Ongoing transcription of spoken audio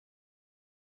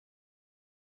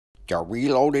The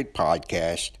ReLoaded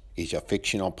podcast is a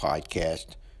fictional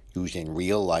podcast using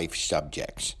real-life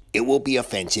subjects. It will be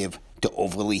offensive to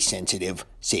overly sensitive,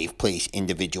 safe place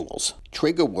individuals.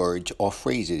 Trigger words or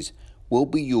phrases will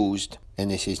be used,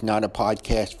 and this is not a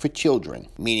podcast for children,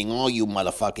 meaning all you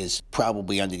motherfuckers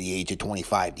probably under the age of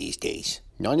 25 these days.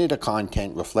 None of the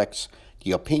content reflects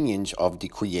the opinions of the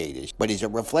creators, but is a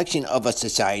reflection of a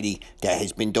society that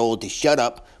has been told to shut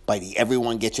up by the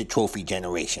everyone gets a trophy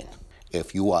generation.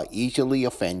 If you are easily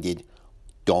offended,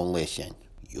 don't listen.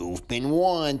 You've been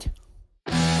warned.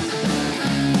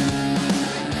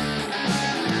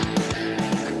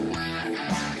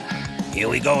 Here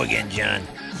we go again, John.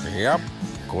 Yep,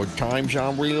 good times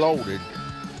on ReLoaded.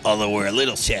 Although we're a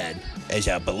little sad, as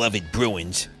our beloved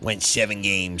Bruins went 7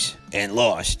 games and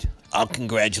lost, I'll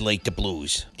congratulate the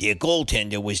Blues. Their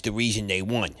goaltender was the reason they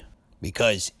won,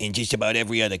 because in just about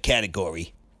every other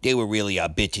category, they were really our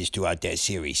bitches throughout that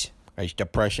series. As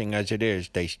depressing as it is,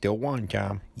 they still won,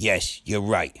 Tom. Yes, you're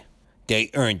right.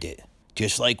 They earned it,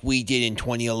 just like we did in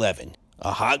 2011.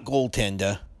 A hot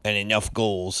goaltender and enough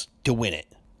goals to win it.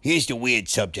 Here's the weird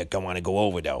subject I want to go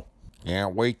over, though.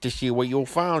 Can't wait to see what you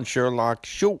found, Sherlock.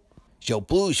 Shoot. So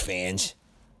Blues fans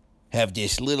have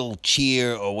this little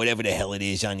cheer or whatever the hell it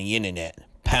is on the internet.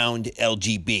 Pound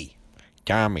LGB.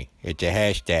 Tommy, it's a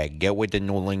hashtag. Get with the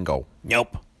new lingo.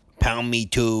 Nope. Pound me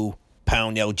too.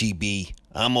 Pound LGB.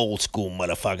 I'm old school,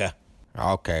 motherfucker.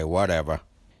 Okay, whatever.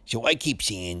 So I keep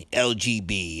seeing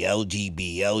LGB,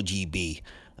 LGB, LGB.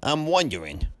 I'm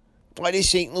wondering, why does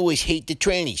St. Louis hate the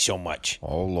trannies so much?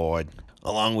 Oh, Lord.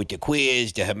 Along with the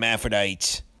queers, the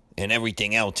hermaphrodites, and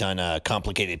everything else on a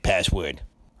complicated password.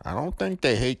 I don't think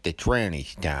they hate the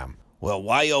trannies, Tom. Well,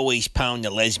 why always pound the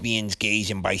lesbians,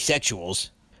 gays, and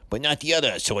bisexuals, but not the other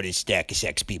assorted stack of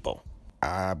sex people?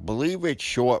 I believe it's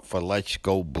short for Let's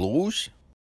Go Blues.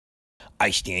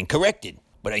 I stand corrected,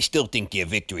 but I still think their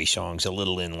victory song's a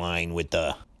little in line with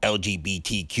the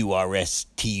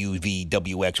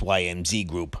LGBTQRSTUVWXYMZ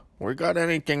group. We got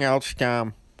anything else,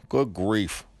 Tom? Good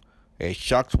grief. It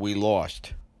sucks we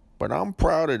lost. But I'm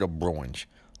proud of the Bruins.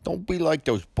 Don't be like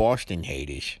those Boston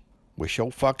haters. We're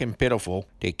so fucking pitiful,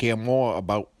 they care more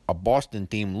about a Boston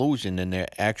team losing than their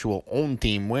actual own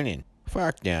team winning.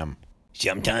 Fuck them.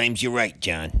 Sometimes you're right,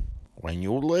 John. When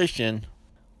you listen.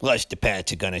 Plus, the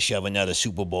Pats are gonna shove another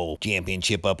Super Bowl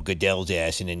championship up Goodell's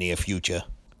ass in the near future.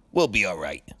 We'll be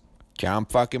alright. Tom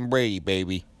fucking Brady,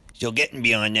 baby. So getting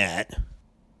beyond that,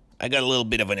 I got a little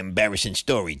bit of an embarrassing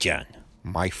story, John.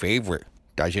 My favorite.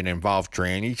 Does it involve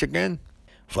trannies again?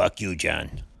 Fuck you,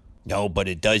 John. No, but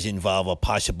it does involve a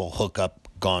possible hookup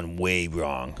gone way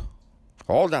wrong.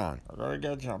 Hold on. I gotta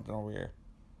get something over here.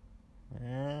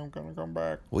 Yeah, I'm gonna come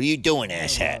back. What are you doing,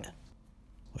 asshat?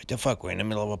 What the fuck? We're in the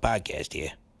middle of a podcast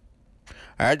here.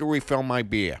 I had to refill my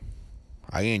beer.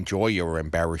 I enjoy your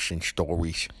embarrassing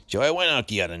stories. So I went out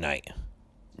the other night.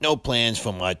 No plans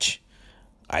for much.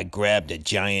 I grabbed a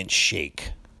giant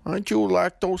shake. Aren't you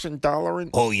lactose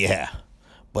intolerant? Oh, yeah.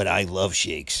 But I love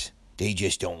shakes. They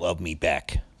just don't love me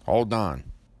back. Hold on.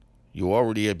 You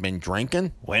already had been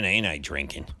drinking? When ain't I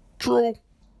drinking? True.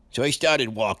 So I started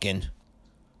walking,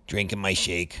 drinking my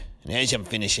shake, and as I'm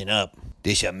finishing up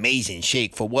this amazing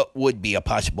shake for what would be a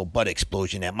possible butt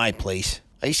explosion at my place,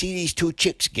 I see these 2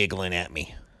 chicks giggling at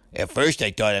me. At first I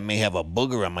thought I may have a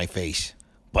booger on my face,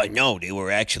 but no, they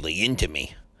were actually into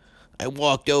me. I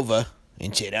walked over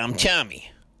and said, "I'm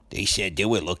Tommy." They said they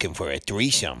were looking for a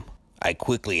threesome. I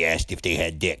quickly asked if they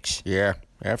had dicks. Yeah,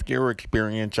 after your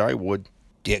experience, I would.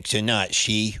 Dicks or not,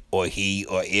 she or he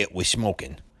or it was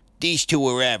smoking. These 2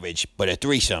 were average, but a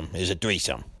threesome is a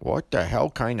threesome. What the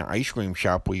hell kind of ice cream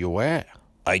shop were you at?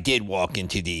 I did walk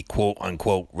into the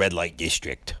quote-unquote red light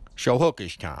district. So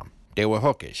hookers, Tom. They were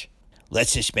hookers.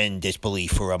 Let's suspend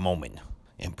disbelief for a moment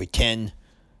and pretend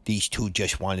these 2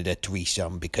 just wanted a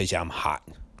threesome because I'm hot.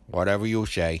 Whatever you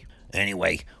say.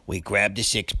 Anyway, we grabbed a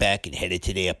 6-pack and headed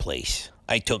to their place.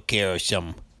 I took care of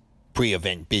some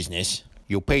pre-event business.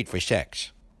 You paid for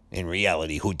sex. In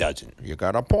reality, who doesn't? You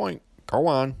got a point. Go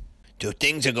on. So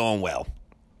things are going well.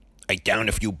 I downed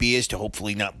a few beers to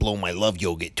hopefully not blow my love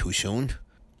yogurt too soon.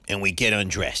 And we get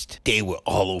undressed. They were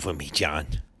all over me,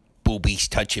 John. Boobies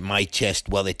touching my chest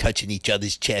while they're touching each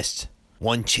other's chests.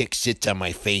 One chick sits on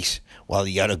my face while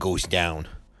the other goes down.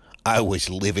 I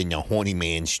was living the horny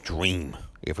man's dream.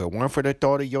 If it weren't for the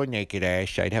thought of your naked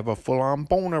ass, I'd have a full-on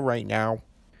boner right now.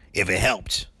 If it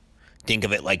helps, think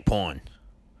of it like porn.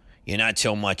 You're not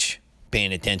so much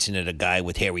paying attention to the guy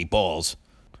with hairy balls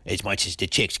as much as the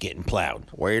chicks getting plowed.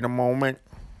 Wait a moment.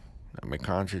 Let me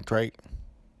concentrate.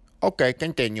 Okay,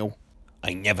 continue.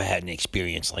 I never had an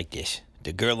experience like this.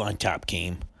 The girl on top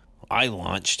came. I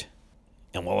launched.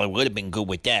 And while I would have been good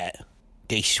with that,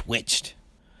 they switched,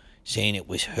 saying it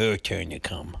was her turn to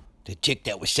come. The chick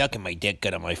that was sucking my dick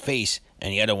got on my face,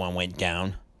 and the other one went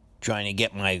down, trying to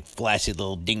get my flaccid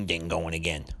little ding-ding going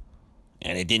again.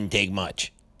 And it didn't take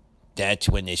much. That's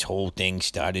when this whole thing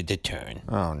started to turn.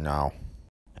 Oh, no.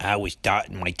 I was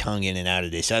darting my tongue in and out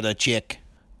of this other chick,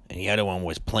 and the other one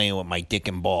was playing with my dick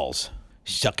and balls,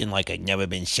 sucking like I'd never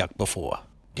been sucked before.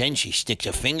 Then she sticks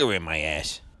a finger in my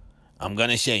ass. I'm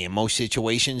gonna say, in most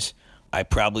situations, I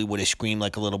probably would have screamed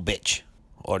like a little bitch.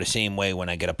 Or the same way when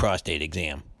I get a prostate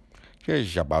exam. This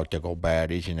is about to go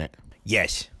bad, isn't it?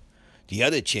 Yes. The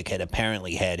other chick had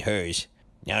apparently had hers.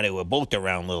 Now they were both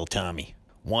around little Tommy.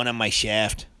 One on my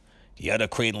shaft, the other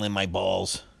cradling my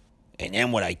balls. And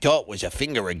then what I thought was a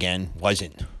finger again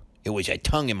wasn't. It was a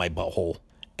tongue in my butthole.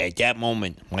 At that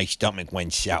moment, my stomach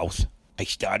went south. I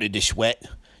started to sweat,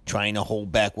 trying to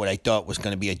hold back what I thought was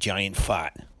going to be a giant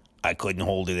fart. I couldn't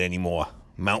hold it anymore.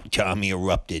 Mount Tommy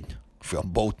erupted from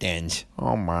both ends.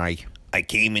 Oh, my. I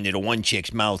came into the one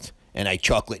chick's mouth, and I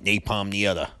chocolate napalmed the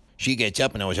other. She gets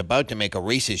up, and I was about to make a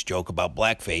racist joke about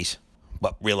blackface,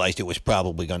 but realized it was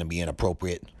probably going to be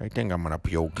inappropriate. I think I'm going to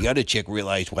puke. The other chick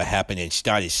realized what happened and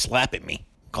started slapping me,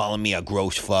 calling me a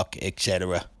gross fuck,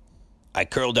 etc. I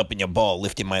curled up in your ball,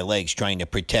 lifting my legs, trying to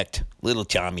protect little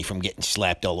Tommy from getting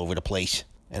slapped all over the place,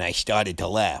 and I started to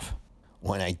laugh.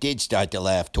 When I did start to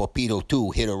laugh, Torpedo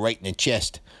 2 hit her right in the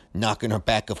chest, knocking her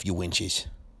back a few inches.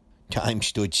 Time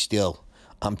stood still.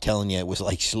 I'm telling you, it was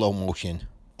like slow motion.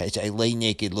 As I lay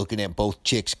naked looking at both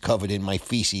chicks covered in my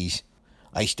feces,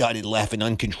 I started laughing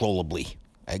uncontrollably.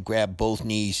 I grabbed both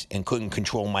knees and couldn't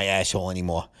control my asshole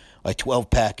anymore. A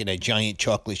 12-pack and a giant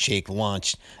chocolate shake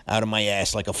launched out of my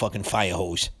ass like a fucking fire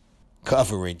hose,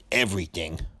 covering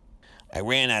everything. I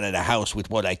ran out of the house with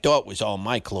what I thought was all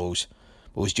my clothes,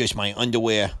 but was just my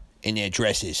underwear and their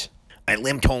dresses. I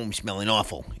limped home smelling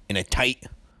awful in a tight,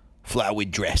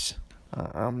 flowered dress.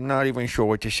 I'm not even sure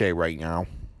what to say right now.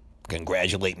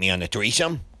 Congratulate me on the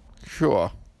threesome?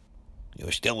 Sure. It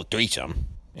was still a threesome.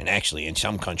 And actually, in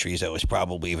some countries, it was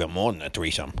probably even more than a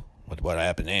threesome with what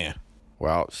happened there.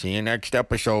 Well, see you next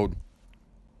episode.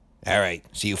 All right.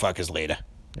 See you fuckers later.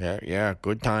 Yeah,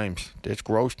 good times. That's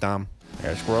gross, Tom.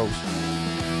 That's gross.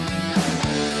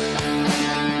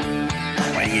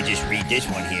 Why don't you just read this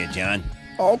one here, John?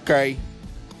 Okay.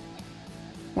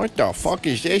 What the fuck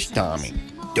is this, Tommy?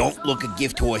 Don't look a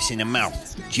gift horse in the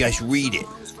mouth. Just read it.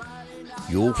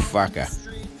 You fucker.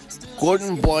 Good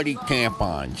and bloody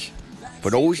tampons.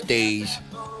 For those days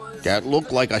that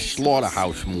look like a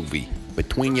slaughterhouse movie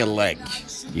between your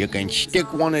legs. You can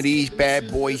stick one of these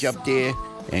bad boys up there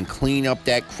and clean up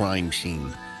that crime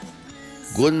scene.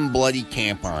 Good and bloody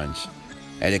tampons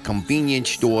at a convenience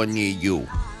store near you.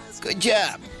 Good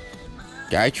job.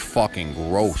 That's fucking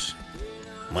gross.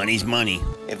 Money's money.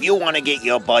 If you want to get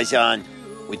your buzz on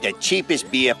with the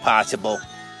cheapest beer possible,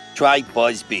 try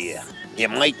Buzz Beer. It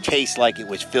might taste like it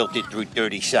was filtered through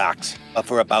dirty socks, but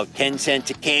for about 10 cents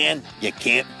a can, you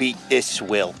can't beat this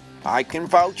swill. I can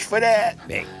vouch for that.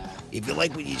 Hey, if you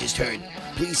like what you just heard,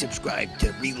 please subscribe to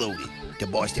ReLoaded, the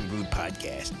Boston Brewed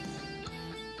podcast.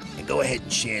 And go ahead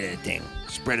and share that thing.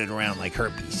 Spread it around like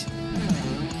herpes.